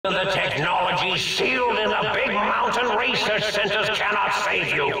The technology sealed in the big mountain research centers cannot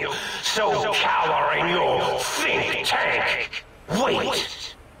save you. So cower in your think tank.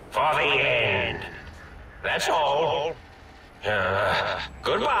 Wait for the end. That's all.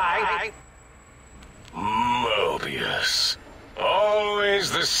 Goodbye. Mobius.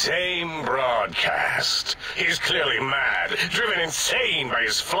 Always the same broadcast. He's clearly mad, driven insane by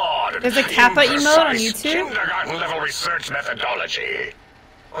his flawed, There's a Kappa emote on YouTube? kindergarten-level research methodology.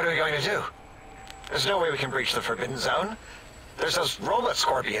 What are we going to do? There's no way we can breach the Forbidden Zone. There's those robot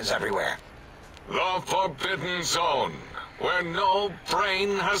scorpions everywhere. The Forbidden Zone, where no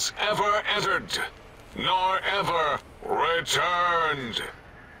brain has ever entered, nor ever returned.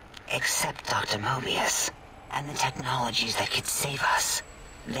 Except Dr. Mobius, and the technologies that could save us.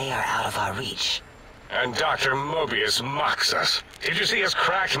 They are out of our reach. And Dr. Mobius mocks us. Did you see his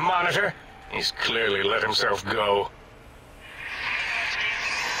cracked monitor? He's clearly let himself go.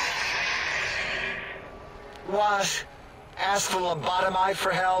 What? Ask the lobotomite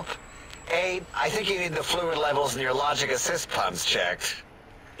for help? I think you need the fluid levels in your logic assist pumps checked.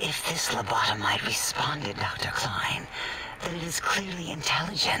 If this lobotomite responded, Dr. Klein, then it is clearly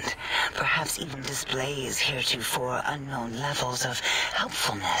intelligent, perhaps even displays heretofore unknown levels of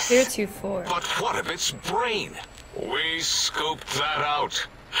helpfulness. Heretofore. But what of its brain? We scooped that out.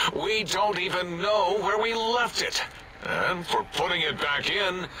 We don't even know where we left it. And for putting it back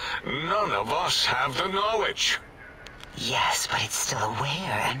in, none of us have the knowledge. Yes, but it's still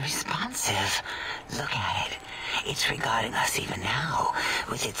aware and responsive. Look at it. It's regarding us even now,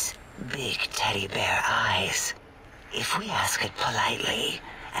 with its big teddy bear eyes. If we ask it politely,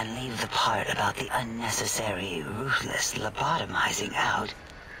 and leave the part about the unnecessary, ruthless lobotomizing out,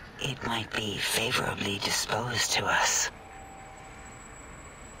 it might be favorably disposed to us.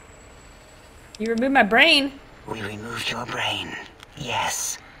 You removed my brain. We removed your brain,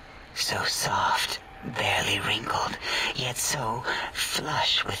 yes. So soft, barely wrinkled, yet so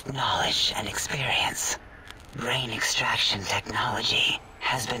flush with knowledge and experience. Brain extraction technology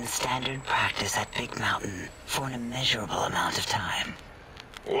has been standard practice at Big Mountain for an immeasurable amount of time.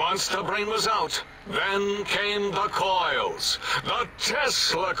 Once the brain was out, then came the coils. The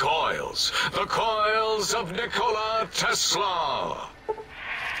Tesla coils. The coils of Nikola Tesla.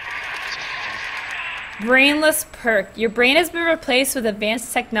 Brainless perk. Your brain has been replaced with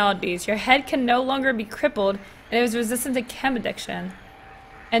advanced technologies. Your head can no longer be crippled, and it is resistant to chem addiction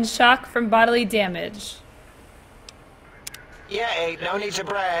and shock from bodily damage. Yeah, no need to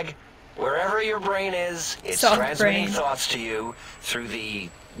brag. Wherever your brain is, it's Soft transmitting brain. thoughts to you through the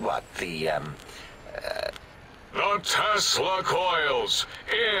Tesla coils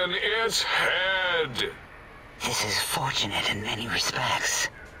in its head. This is fortunate in many respects.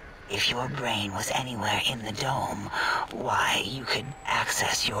 If your brain was anywhere in the dome, why, you could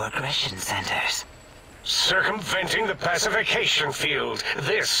access your aggression centers. Circumventing the pacification field.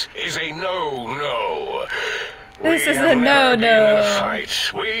 This is a no-no. This is have a never been in no-no. a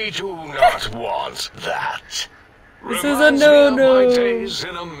fight. We do not want that. This is a Reminds me of no-no. my days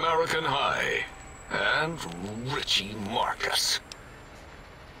in American High. And Richie Marcus.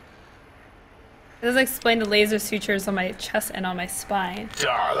 It does explain the laser sutures on my chest and on my spine.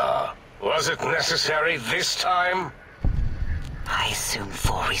 Darla, was it necessary this time? I assume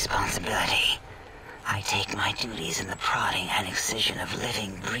full responsibility. I take my duties in the prodding and excision of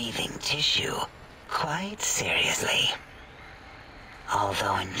living, breathing tissue quite seriously.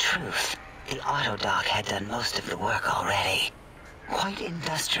 Although in truth, the autodoc had done most of the work already. Quite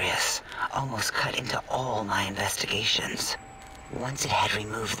industrious, almost cut into all my investigations. Once it had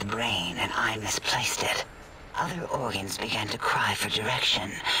removed the brain and I misplaced it, other organs began to cry for direction,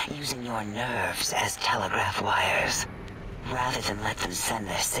 using your nerves as telegraph wires. Rather than let them send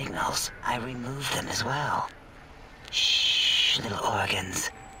their signals, I removed them as well. Shh, little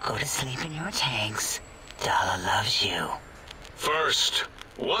organs. Go to sleep in your tanks. Dala loves you. First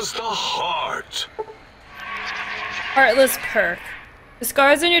was the heart. Heartless perk. The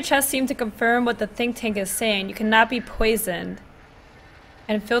scars on your chest seem to confirm what the think tank is saying. You cannot be poisoned.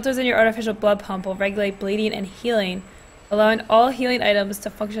 And filters in your artificial blood pump will regulate bleeding and healing, allowing all healing items to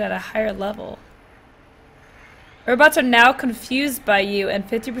function at a higher level. Robots are now confused by you and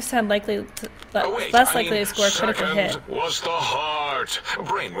 50% likely to, less likely to score a critical hit. Second was the heart.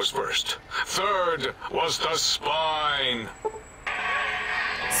 Brain was first. Third was the spine.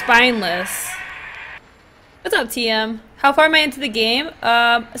 Spineless. What's up, TM? How far am I into the game?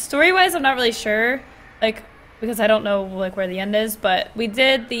 Story-wise, I'm not really sure, like, because I don't know like where the end is. But we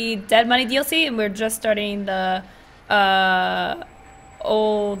did the Dead Money DLC, and we're just starting the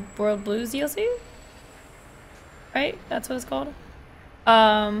Old World Blues DLC. Right? That's what it's called.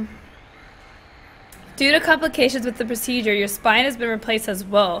 Due to complications with the procedure, your spine has been replaced as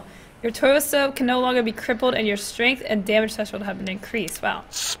well. Your torso can no longer be crippled, and your strength and damage threshold have been increased. Wow.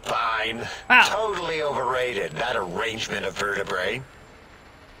 Spine. Wow. Totally overrated, that arrangement of vertebrae.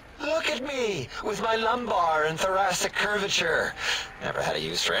 Look at me, with my lumbar and thoracic curvature. Never had a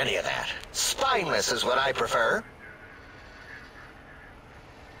use for any of that. Spineless is what I prefer.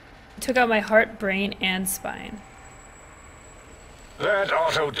 Took out my heart, brain, and spine. That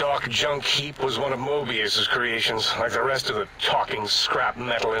Autodoc junk heap was one of Mobius's creations, like the rest of the talking scrap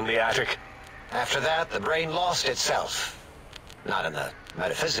metal in the attic. After that, the brain lost itself. Not in the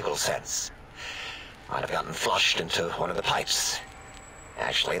metaphysical sense. Might have gotten flushed into one of the pipes.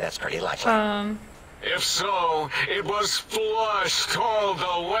 Actually, that's pretty likely. If so, it was flushed all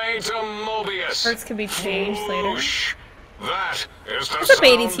the way to Mobius. Hearts can be changed later. Whoosh. That is the It's a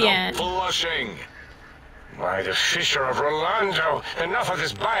baby sound Tien. of flushing. By the Fisher of Rolando, enough of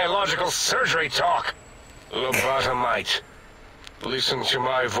this biological surgery talk. Lobotomite, listen to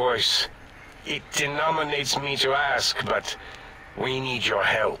my voice. It denominates me to ask, but we need your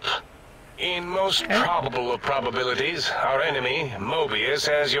help. In most probable of probabilities, our enemy, Mobius,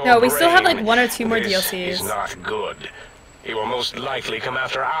 has your No, we still have brain. like 1 or 2 more This DLCs. is not good. He will most likely come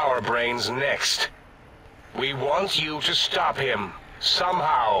after our brains next. We want you to stop him,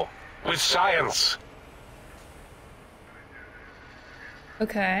 somehow, with science.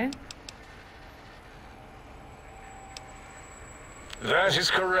 Okay. That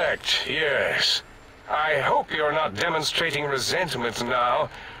is correct, yes. I hope you're not demonstrating resentment now.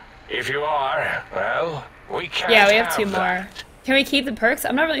 If you are, well, we can't Yeah, we have 2 more. that. Can we keep the perks?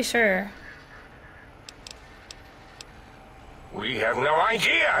 I'm not really sure. We have no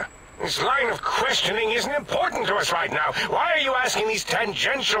idea. This line of questioning isn't important to us right now. Why are you asking these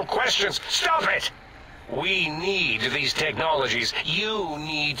tangential questions? Stop it! We need these technologies. You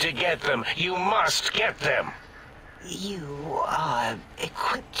need to get them. You must get them. You are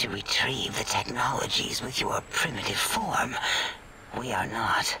equipped to retrieve the technologies with your primitive form. We are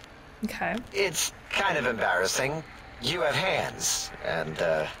not. Okay. It's kind of embarrassing. You have hands, and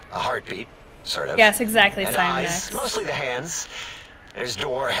a heartbeat, sort of. Yes, exactly, And Simon eyes, X. mostly the hands. There's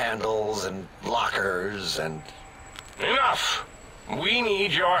door handles and lockers and... Enough! We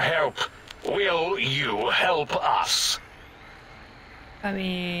need your help. Will you help us? I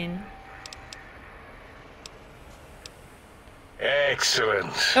mean...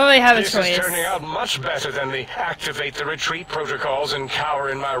 Excellent. Don't really have a This choice. is turning out much better than the activate the retreat protocols and cower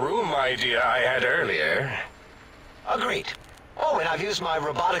in my room idea I had earlier. Agreed. Oh, and I've used my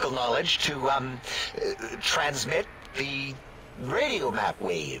robotical knowledge to, transmit the radio map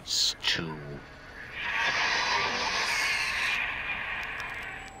waves to...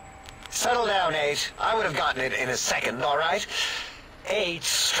 Settle down, 8. I would have gotten it in a second, all right?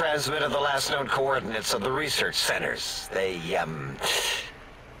 8's transmitted the last known coordinates of the research centers. They,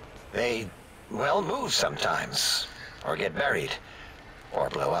 well, move sometimes. Or get buried. Or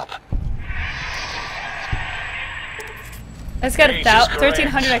blow up. Let's get Page is correct.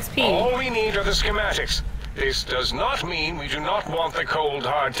 1300 XP. All we need are the schematics. This does not mean we do not want the cold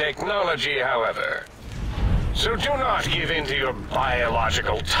hard technology, however. So do not give in to your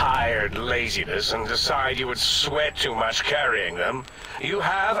biological tired laziness and decide you would sweat too much carrying them. You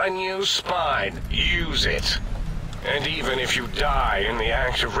have a new spine. Use it. And even if you die in the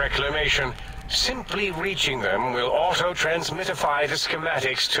act of reclamation, simply reaching them will auto-transmitify the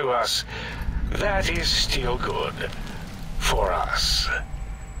schematics to us. That is still good. For us.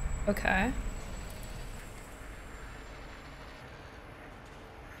 Okay.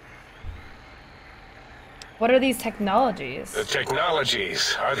 What are these technologies? The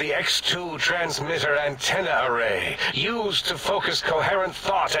technologies are the X2 transmitter antenna array, used to focus coherent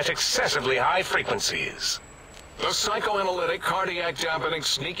thought at excessively high frequencies. The psychoanalytic, cardiac dampening,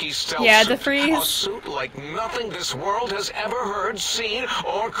 sneaky stealth Yeah, suit. DeFreeze. A suit like nothing this world has ever heard, seen,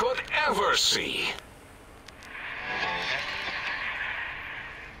 or could ever see.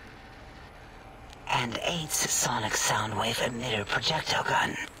 And 8's sonic soundwave emitter projectile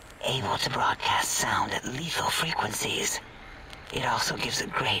gun, able to broadcast sound at lethal frequencies. It also gives a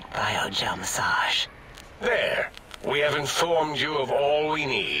great biogel massage. There. We have informed you of all we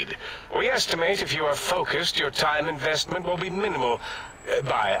need. We estimate if you are focused, your time investment will be minimal,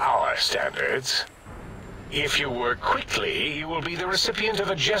 by our standards. If you work quickly, you will be the recipient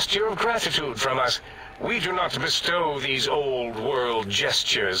of a gesture of gratitude from us. We do not bestow these old world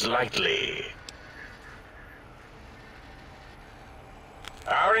gestures lightly.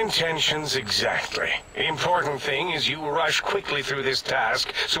 Our intentions exactly. The important thing is you rush quickly through this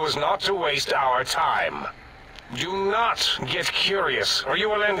task so as not to waste our time. Do not get curious, or you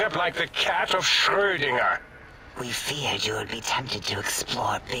will end up like the cat of Schrödinger. We feared you would be tempted to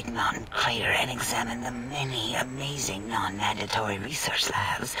explore Big Mountain Crater and examine the many amazing non-mandatory research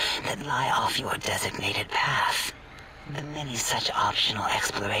labs that lie off your designated path. The many such optional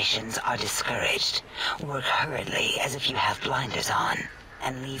explorations are discouraged. Work hurriedly as if you have blinders on,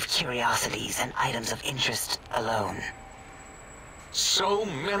 and leave curiosities and items of interest alone. So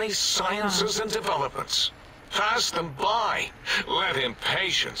many sciences and developments. Pass them by. Let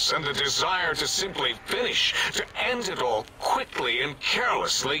impatience and the desire to simply finish, to end it all quickly and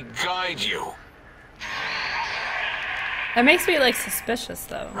carelessly guide you. That makes me, like, suspicious,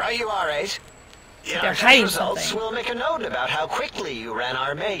 though. Right you are, 8. In They're our hiding test results, something. we'll make a note about how quickly you ran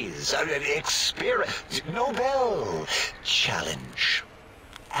our maze. Nobel challenge.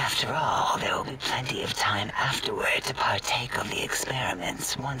 After all, there will be plenty of time afterward to partake of the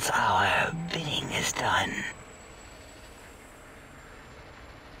experiments once our bidding is done.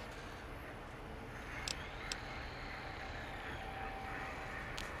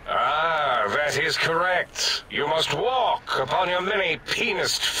 Ah, that is correct. You must walk upon your many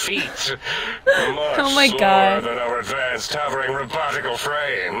penised feet. Much Oh my slower God. than our advanced hovering robotical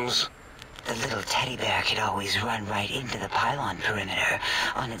frames. The little teddy bear could always run right into the pylon perimeter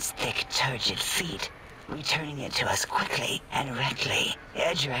on its thick, turgid feet, returning it to us quickly and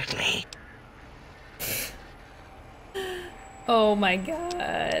directly. Oh my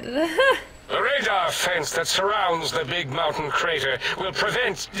god. The radar fence that surrounds the big mountain crater will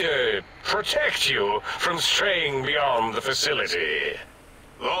protect you from straying beyond the facility.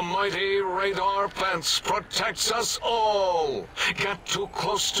 The mighty radar fence protects us all. Get too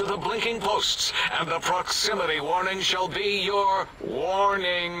close to the blinking posts, and the proximity warning shall be your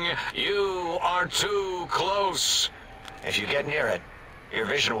warning. You are too close. If you get near it, your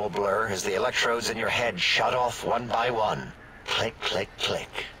vision will blur as the electrodes in your head shut off one by one. Click, click,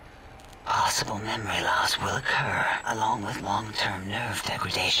 click. Possible memory loss will occur, along with long-term nerve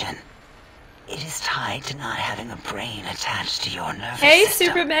degradation. It is tied to not having a brain attached to your nervous Hey, system.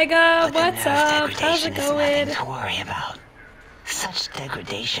 Super Mega, But the what's nerve up? How's degradation it is going? nothing to worry about. Such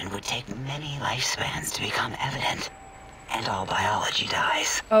degradation would take many lifespans to become evident, and all biology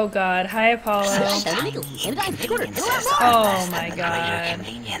dies. Oh god, hi Apollo. Such tiny inconveniences are Oh less my than the God. greater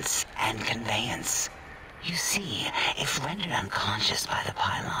convenience and conveyance. You see, if rendered unconscious by the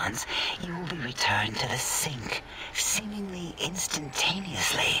pylons, you will be returned to the sink, seemingly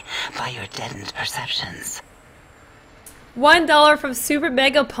instantaneously by your deadened perceptions. $1 from Super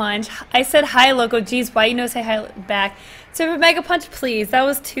Mega Punch. I said hi, Lowco. Geez, why you know say hi back? Super Mega Punch, please. That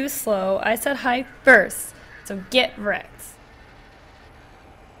was too slow. I said hi first. So get wrecked.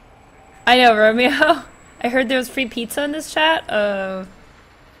 I know, Romeo. I heard there was free pizza in this chat. I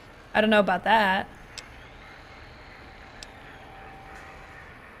don't know about that.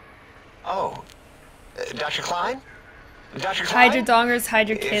 Oh, Dr. Klein? Dr. Hide Klein? your dongers, hide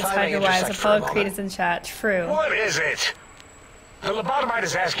your If kids, I hide may your wives. intersect for a Apollo Creed moment. is in chat. True. What is it? The lobotomite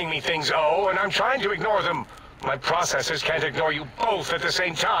is asking me things, and I'm trying to ignore them. My processors can't ignore you both at the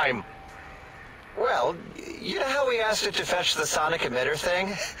same time. Well, you know how we asked it to fetch the sonic emitter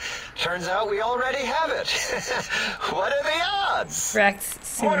thing? Turns out we already have it. What are the odds? Wrecked.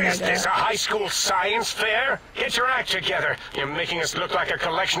 Super What is Mega. this, a high school science fair? Get your act together. You're making us look like a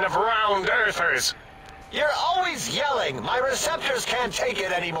collection of round earthers. You're always yelling. My receptors can't take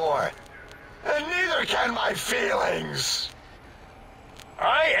it anymore. And neither can my feelings.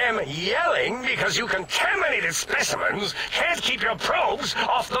 I am yelling because you contaminated specimens can't keep your probes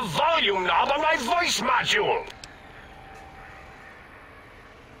off the volume knob on my voice module.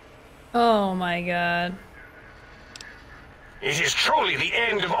 Oh my god. It is truly the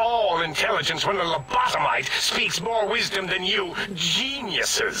end of all intelligence when the lobotomite speaks more wisdom than you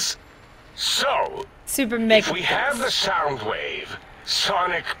geniuses. So, Super Mega. if we have the sound wave,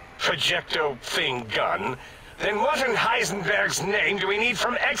 sonic projecto thing gun, then what in Heisenberg's name do we need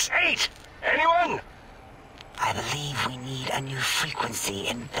from X8? Anyone? I believe we need a new frequency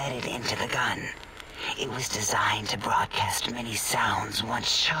embedded into the gun. It was designed to broadcast many sounds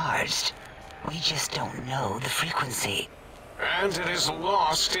once charged. We just don't know the frequency. And it is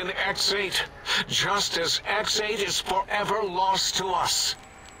lost in X8, just as X8 is forever lost to us.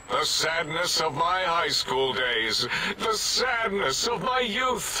 The sadness of my high school days, the sadness of my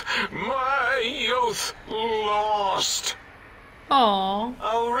youth lost. Aww.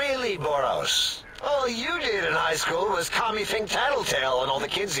 Oh, really, Boros? All you did in high school was call me Fink Tattletale and all the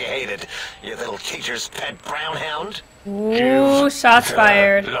kids you hated. You little teacher's pet brown hound. Ooh, shots The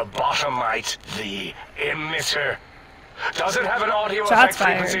fired. lobotomite, the emitter. Does it have an audio Shots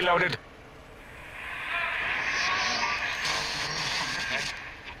effect frequency fired. loaded?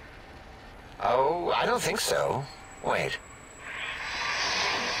 Oh, I don't think so. Wait.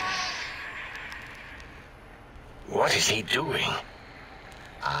 What is he doing?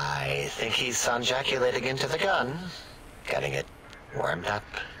 I think he's sonjaculating into the gun. Getting it warmed up.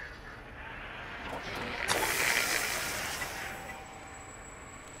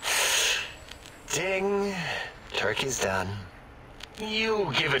 Ding. Turkey's done.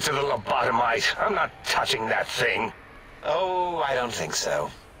 You give it to the lobotomite. I'm not touching that thing. Oh, I don't think so.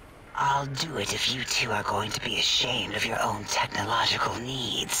 I'll do it if you two are going to be ashamed of your own technological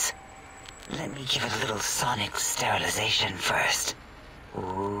needs. Let me give it a little sonic sterilization first.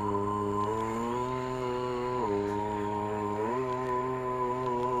 Ooh.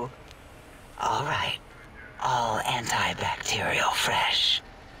 All right. All antibacterial fresh.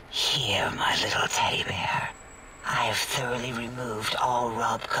 Here, my little teddy bear. I have thoroughly removed all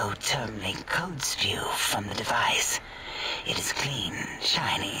Lowco terminate code spew from the device. It is clean,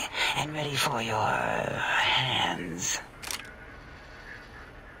 shiny, and ready for your hands.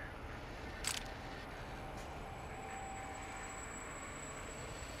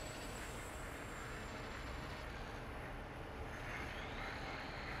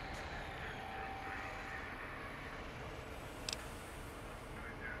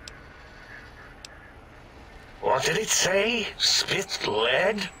 What did it say? Spit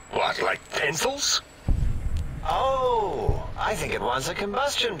lead? What, like pencils? Oh, I think it wants a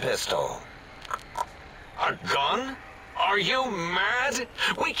combustion pistol. A gun? Are you mad?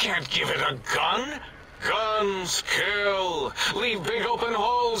 We can't give it a gun. Guns kill. Leave big open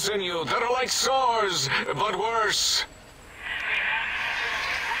holes in you that are like sores, but worse.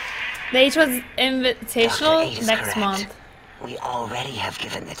 The H1's invitational Dr. 8 is next correct. month. We already have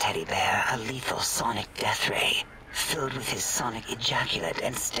given the teddy bear a lethal sonic death ray, filled with his sonic ejaculate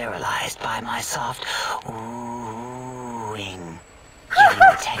and sterilized by my soft oohing. Giving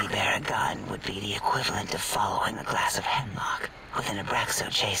the teddy bear a gun would be the equivalent of following a glass of hemlock with an Abraxo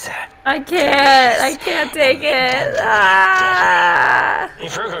chaser. I can't take it. Ah!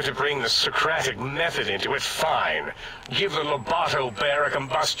 If you're going to bring the Socratic method into it, fine. Give the Loboto bear a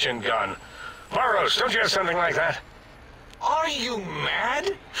combustion gun. Burroughs, don't you have something like that? Are you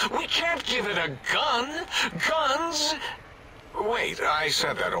mad? We can't give it a gun. Guns... Wait, I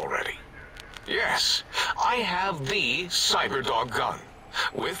said that already. Yes, I have the Cyberdog gun,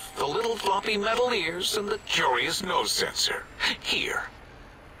 with the little floppy metal ears and the curious nose sensor. Here.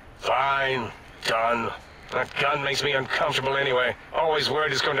 Fine. Gun. That gun makes me uncomfortable anyway. Always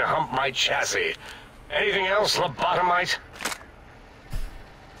worried it's going to hump my chassis. Anything else, lobotomite?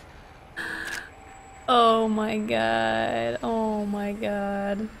 Oh my god. Oh my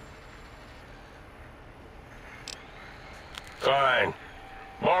god. Fine.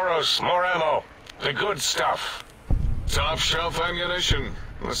 Boros, more ammo. The good stuff. Top shelf ammunition.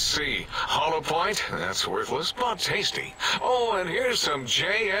 Let's see. Hollow point? That's worthless, but tasty. Oh, and here's some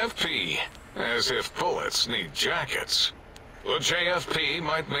JFP. As if bullets need jackets. The JFP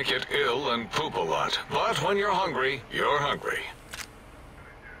might make it ill and poop a lot, but when you're hungry, you're hungry.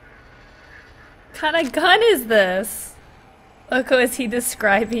 What kind of gun is this? Lowco, is he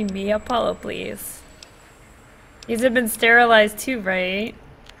describing me? Apollo, please. These have been sterilized too, right?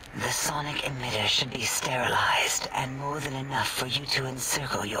 The sonic emitter should be sterilized and more than enough for you to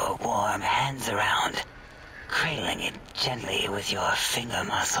encircle your warm hands around, cradling it gently with your finger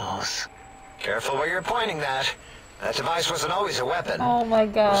muscles. Careful where you're pointing that. That device wasn't always a weapon. Oh my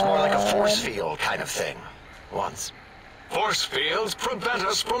god. It was more like a force field kind of thing. Once. Force fields prevent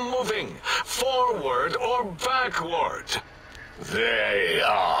us from moving forward or backward. They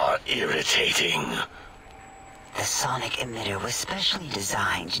are irritating. The sonic emitter was specially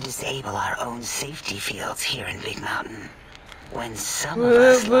designed to disable our own safety fields here in Big Mountain. When some of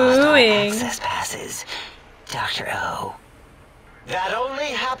us lost our access passes, Dr. O. That only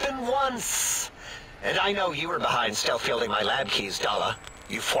happened once. And I know you were behind stealth fielding my lab keys, Dalla.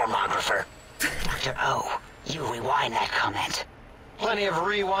 You formographer. Dr. O, you rewind that comment. Plenty of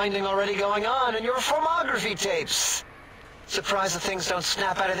rewinding already going on in your formography tapes. Surprised the things don't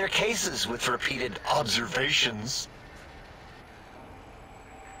snap out of their cases with repeated observations.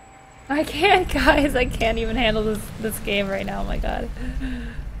 I can't, guys. I can't even handle this game right now. Oh my god.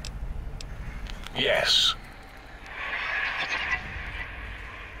 Yes.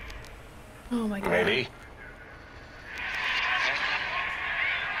 Oh my god. Maybe.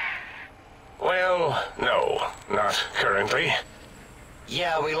 Well, no. Not currently.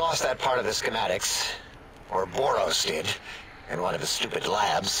 Yeah, we lost that part of the schematics. Or Boros did. In one of his stupid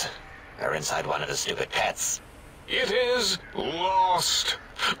labs. Or inside one of his stupid pets. It is lost.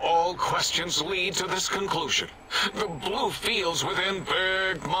 All questions lead to this conclusion. The blue fields within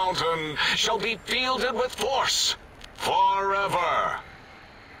Big Mountain shall be fielded with force. Forever.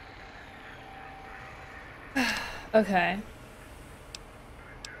 Okay.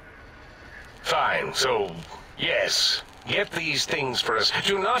 Fine, so, yes. Get these things for us.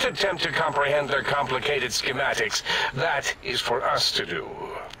 Do not attempt to comprehend their complicated schematics. That is for us to do.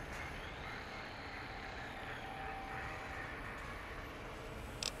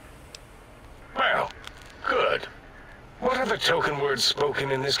 Well, good. What are the token words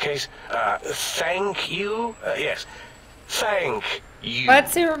spoken in this case? Thank you? Yes. Thank you. What,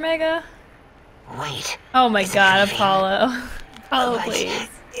 Super Mega? Wait. Oh my god, Apollo. Apollo, But, please.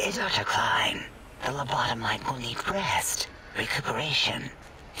 Dr. Klein, the lobotomite will need rest, recuperation,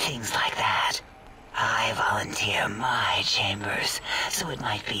 things like that. I volunteer my chambers, so it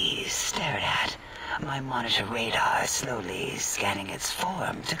might be stared at. My monitor radar slowly scanning its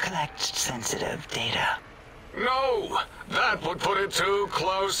form to collect sensitive data. No, that would put it too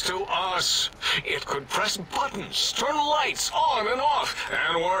close to us. It could press buttons, turn lights on and off,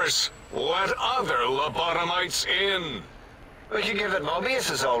 and worse, let other lobotomites in. We could give it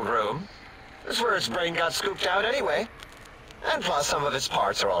Mobius's old room. It's where its brain got scooped out anyway. And plus, some of its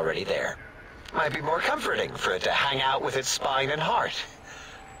parts are already there. Might be more comforting for it to hang out with its spine and heart.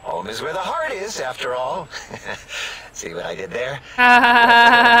 Home is where the heart is, after all. See what I did there?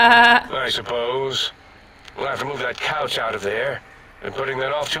 I suppose. We'll have to move that couch out of there. Been putting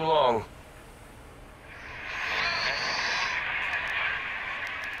that off too long.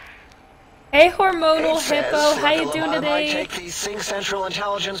 Hey, hormonal It says hippo, how let you the doing lobotomite today? Take the Sync Central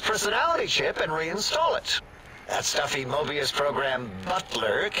Intelligence personality chip and reinstall it. That stuffy Mobius program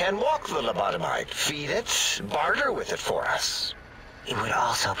Butler can walk the lobotomite, feed it, barter with it for us. It would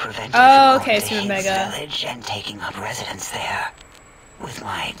also prevent Oh, you from okay, going to Super Higgs Mega. Village and taking up residence there with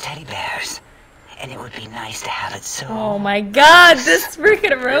my teddy bears. And it would be nice to have it so. Oh my god, this freaking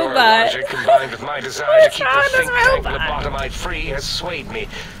Your robot. logic combined with my desire to What's keep wrong the with think this tank robot? lobotomite free has swayed me.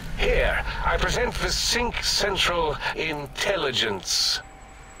 Here, I present the Sync Central Intelligence.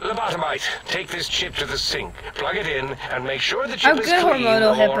 Lobotomite, take this chip to the sink, plug it in, and make sure the chip Oh, is good, clean,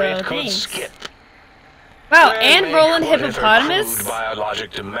 hormonal or hippo, it could thanks. skip. Wow, Well, and make Roland whatever Hippopotamus? crude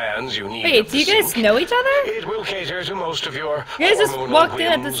biologic demands you need Wait, of do the you guys sink. know each other? It will cater to most of your You guys just hormonal walked in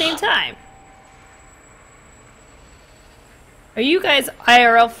at the whims. same time. Are you guys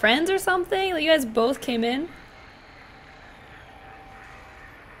IRL friends or something? Like, you guys both came in?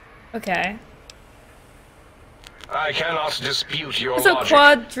 Okay. I cannot dispute your So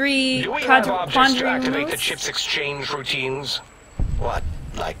logic. Do we have objects to activate the quadri chip's exchange routines? What,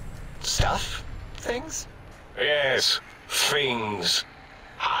 like stuff? Things? Yes, things.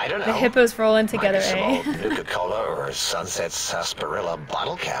 I don't know. The hippos rolling Might together, be some eh? old Nuka-Cola or Sunset Sarsaparilla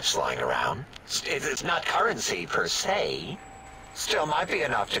bottle caps lying around. It's not currency per se. Still might be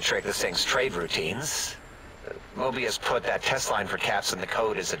enough to trick the thing's trade routines. Mobius put that test line for caps in the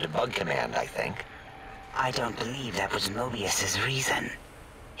code as a debug command, I think. I don't believe that was Mobius's reason.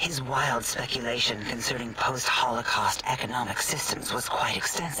 His wild speculation concerning post-Holocaust economic systems was quite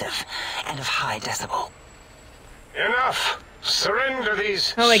extensive and of high decibel. Enough! Surrender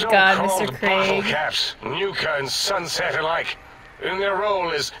these Oh my God, Mr. so-called bottle Craig. caps, Nuka and Sunset alike. In their role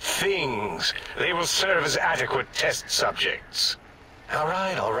as things, they will serve as adequate test subjects. All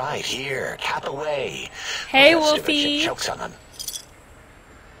right, here, cap away. Hey, That stupid Wolfie. chip chokes on them.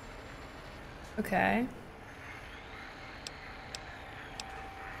 Okay.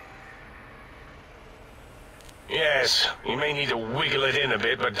 Yes, you may need to wiggle it in a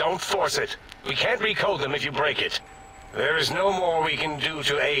bit, but don't force it. We can't recode them if you break it. There is no more we can do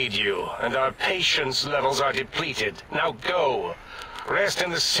to aid you, and our patience levels are depleted. Now go. Rest in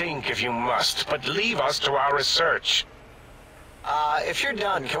the sink if you must, but leave us to our research. If you're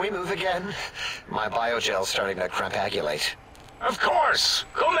done, can we move again? My biogel's starting to crampagulate. Of course!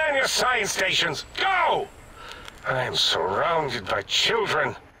 Go man your science stations! Go! I am surrounded by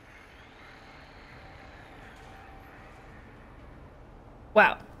children.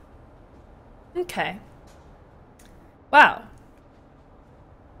 Wow. Okay. Wow.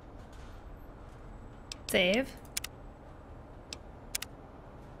 Save.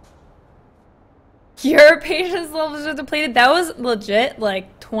 Your patience levels are depleted. That was legit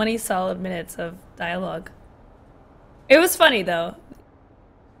like 20 solid minutes of dialogue. It was funny though.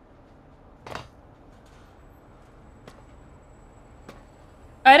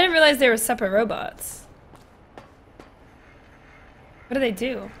 I didn't realize they were separate robots. What do they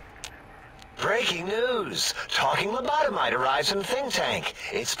do? Breaking news. Talking lobotomite arrives from think tank.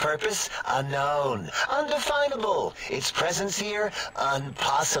 Its purpose, unknown. Undefinable. Its presence here,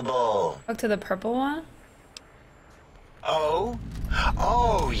 impossible. Talk to the purple one? Oh?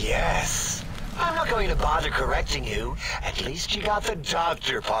 Oh, yes. I'm not going to bother correcting you. At least you got the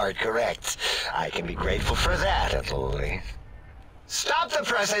doctor part correct. I can be grateful for that, at least. Stop the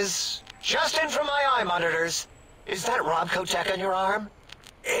presses. Just in from my eye monitors. Is that Lowco tech on your arm?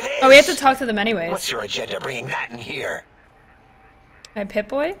 It is. Oh, we have to talk to them anyways. What's your agenda bringing that in here? My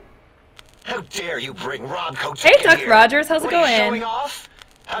Pip-Boy? How dare you bring Lowco Hey, tech in Duck here? Rogers, how's it What, are you going? showing off?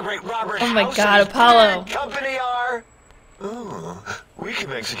 How great Robert Oh my House God, and his Apollo. company are? Ooh, we can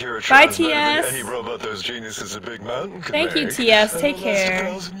make secure Bye, better than TS. any robot those geniuses at Big Mountain could Thank you, make. TS. And Take it'll last care.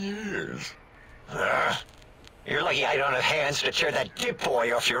 1,000 years. You're lucky I don't have hands to tear that dip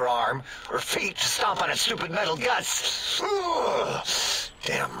boy off your arm, or feet to stomp on its stupid metal guts. Ugh.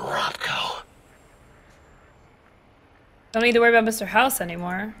 Damn Lowco. Don't need to worry about Mr. House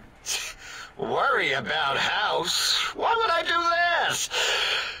anymore. Worry about House? Why would I do that?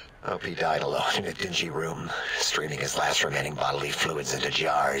 Hope he died alone in a dingy room, streaming his last remaining bodily fluids into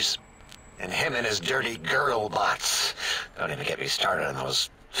jars. And him and his dirty girl bots. Don't even get me started on those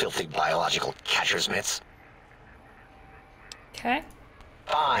filthy biological catcher's mitts. Okay.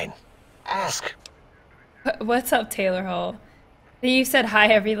 Fine. Ask. What's up, Taylor Hall? You said hi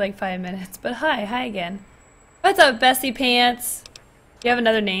every like 5 minutes, but hi again. What's up, Bessie Pants? You have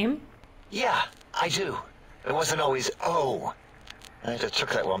another name? Yeah, I do. It wasn't always O. I just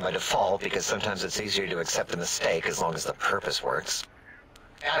took that one by default because sometimes it's easier to accept the mistake as long as the purpose works.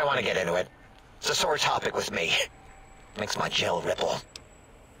 I don't want to get into it. It's a sore topic with me. Makes my gel ripple.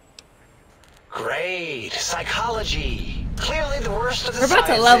 Great. Psychology. Clearly the worst of the We're about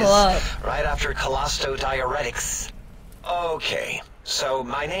to sciences. level up. Right after colostodiuretics. Okay, so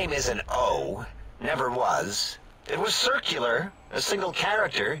my name isn't O. Never was. It was circular, a single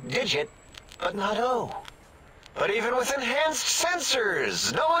character, digit, but not O. But even with enhanced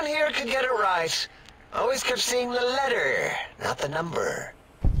sensors, no one here could get it right. Always kept seeing the letter, not the number.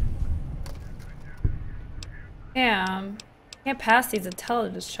 Damn. Can't pass these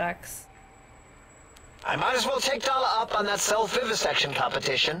intelligence checks. I might as well take Dala up on that self-vivisection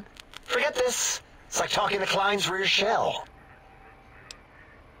competition. Forget this. It's like talking to Klein's rear shell.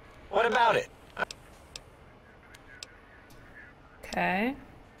 What about it? Okay.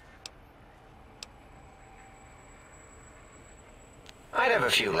 I'd have a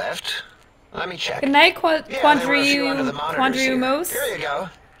few left. Let me check. Good night, Yeah, there were a few under the monitors here. Quandriumos. Here you go.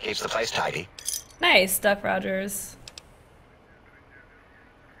 Keeps the place tidy. Nice, Duck Rogers.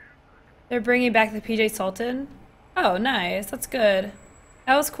 They're bringing back the PJ Sultan? Oh, nice. That's good.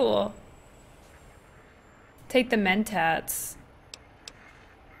 That was cool. Take the Mentats.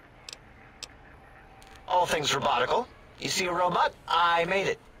 All things robotical. You see a robot? I made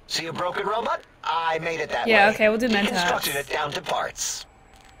it. See a broken robot? I made it that way. Yeah, okay, we'll do Mentats. Constructed it down to parts.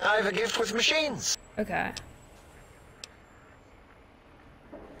 I have a gift with machines. Okay.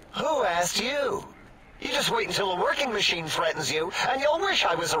 Who asked you? You just wait until a working machine threatens you, and you'll wish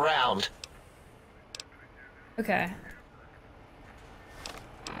I was around. Okay.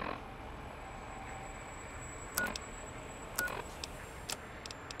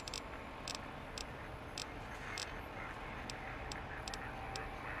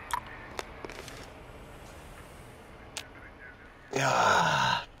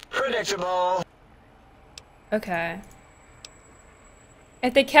 Ah, predictable. Okay.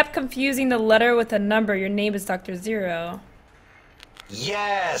 If they kept confusing the letter with a number, your name is Dr. Zero.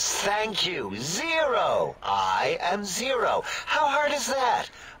 Yes, thank you. Zero. I am zero. How hard is that?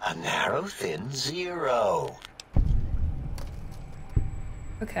 A narrow, thin zero.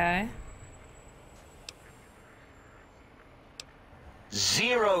 Okay.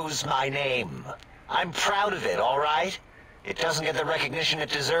 Zero's my name. I'm proud of it, all right? It doesn't get the recognition it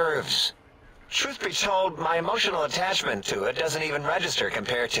deserves. Truth be told, my emotional attachment to it doesn't even register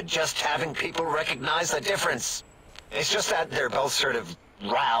compared to just having people recognize the difference. It's just that they're both sort of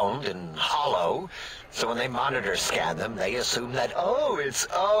round and hollow, so when they monitor scan them, they assume that, oh, it's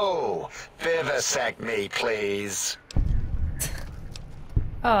O. Vivisect me, please.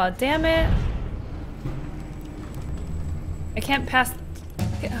 Oh, damn it. I can't pass...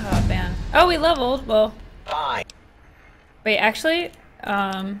 Oh, man. Oh, we leveled. Well, Fine. wait, actually,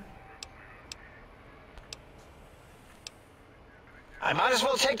 I might as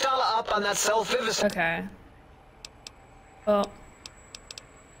well take Dala up on that self-vivisection. okay. Well,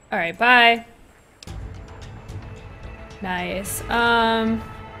 alright, bye. Nice.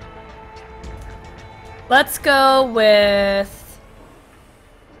 Let's go with...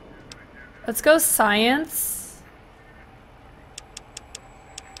 Let's go science.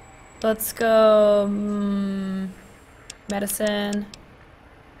 Let's go medicine.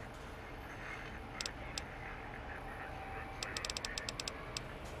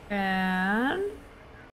 And